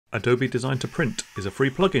Adobe Design to Print is a free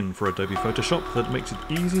plugin for Adobe Photoshop that makes it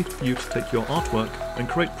easy for you to take your artwork and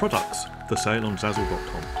create products for sale on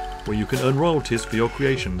Zazzle.com, where you can earn royalties for your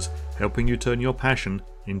creations, helping you turn your passion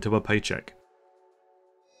into a paycheck.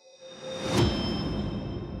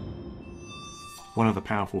 One of the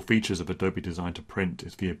powerful features of Adobe Design to Print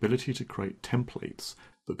is the ability to create templates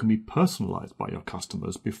that can be personalized by your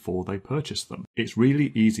customers before they purchase them. It's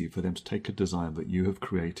really easy for them to take a design that you have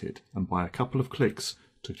created and by a couple of clicks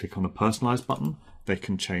to click on a personalize button, they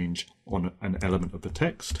can change on an element of the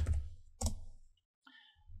text.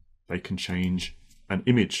 They can change an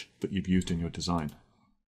image that you've used in your design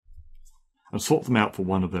and sort them out for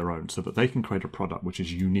one of their own so that they can create a product which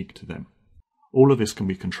is unique to them. All of this can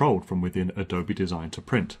be controlled from within Adobe Design to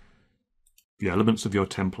Print. The elements of your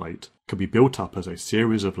template can be built up as a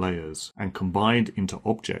series of layers and combined into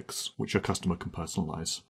objects which your customer can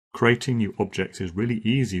personalize. Creating new objects is really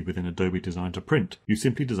easy within Adobe Design to Print. You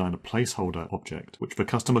simply design a placeholder object which the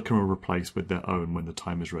customer can replace with their own when the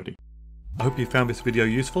time is ready. I hope you found this video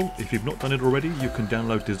useful. If you've not done it already, you can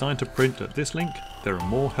download Design to Print at this link. There are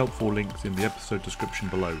more helpful links in the episode description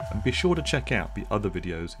below, and be sure to check out the other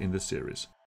videos in this series.